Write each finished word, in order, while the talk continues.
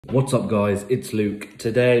What's up guys, it's Luke.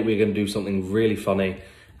 Today we're going to do something really funny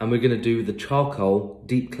and we're going to do the charcoal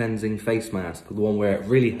deep cleansing face mask, the one where it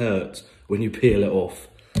really hurts when you peel it off.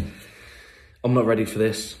 I'm not ready for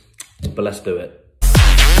this, but let's do it.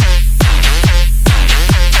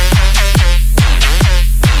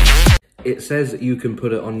 It says you can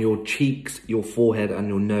put it on your cheeks, your forehead and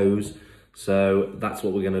your nose, so that's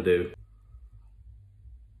what we're going to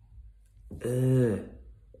do.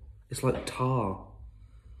 It's like tar.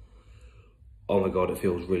 Oh my god, it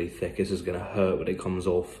feels really thick. This is gonna hurt when it comes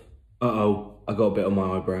off. Uh-oh, I got a bit on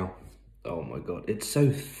my eyebrow. Oh my god, it's so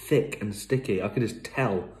thick and sticky. I can just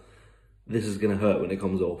tell this is gonna hurt when it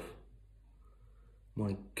comes off.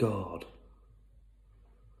 My god.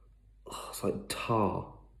 Oh, it's like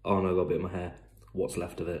tar. Oh no, I got a bit in my hair. What's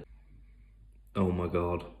left of it. Oh my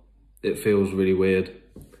god. It feels really weird.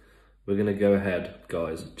 We're gonna go ahead,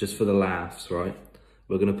 guys, just for the laughs, right?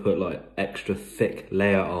 We're gonna put like extra thick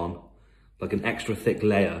layer on. Like an extra thick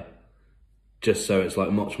layer, just so it's like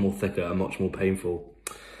much more thicker and much more painful.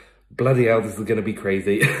 Bloody hell, this is gonna be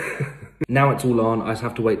crazy. Now it's all on, I just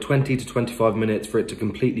have to wait 20 to 25 minutes for it to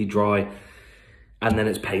completely dry, and then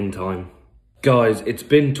it's pain time. Guys, it's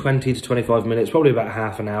been 20 to 25 minutes, probably about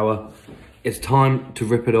half an hour. It's time to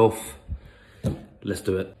rip it off. Let's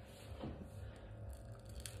do it.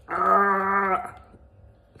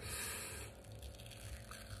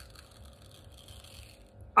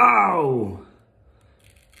 Ow!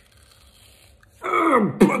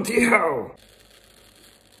 Oh, bloody hell!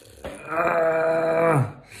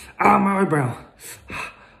 My eyebrow.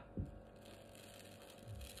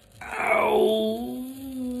 Ow!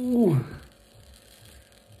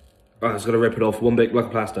 I just gotta rip it off, one big block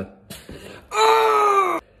of plaster.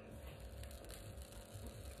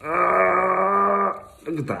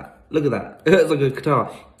 Look at that, look at that. It hurts like a guitar.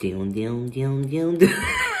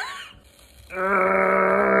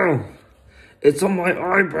 It's on my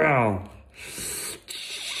eyebrow.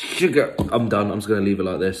 Sugar. I'm done. I'm just going to leave it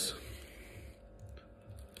like this.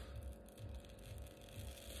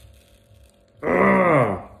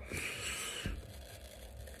 Oh.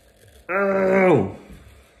 Oh.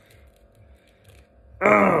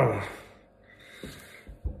 Oh.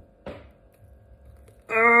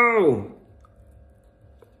 Oh.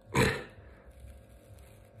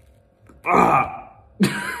 Ah.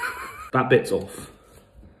 That bit's off.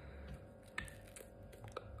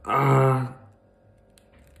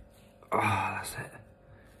 That's it.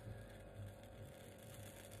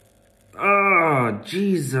 Oh,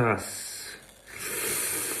 Jesus.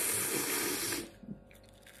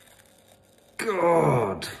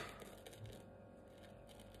 God.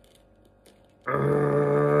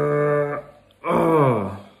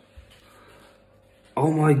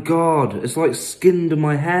 Oh my God. It's like skin to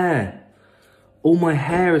my hair. All my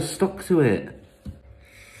hair is stuck to it.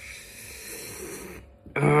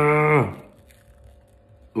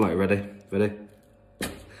 Right, ready? Ready?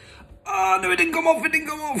 Ah, no, it didn't come off, it didn't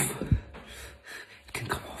come off. It didn't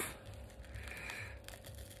come off.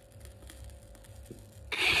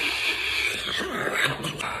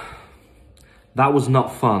 That was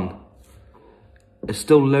not fun. There's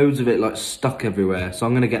still loads of it like stuck everywhere, so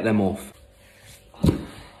I'm gonna get them off.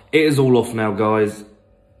 It is all off now, guys.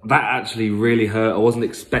 That actually really hurt. I wasn't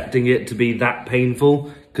expecting it to be that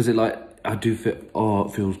painful, because it like, I do feel, oh,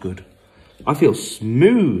 it feels good. I feel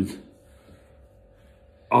smooth.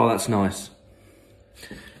 Oh, that's nice.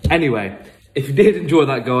 Anyway, if you did enjoy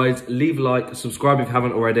that, guys, leave a like, subscribe if you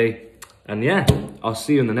haven't already. And yeah, I'll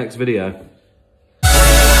see you in the next video.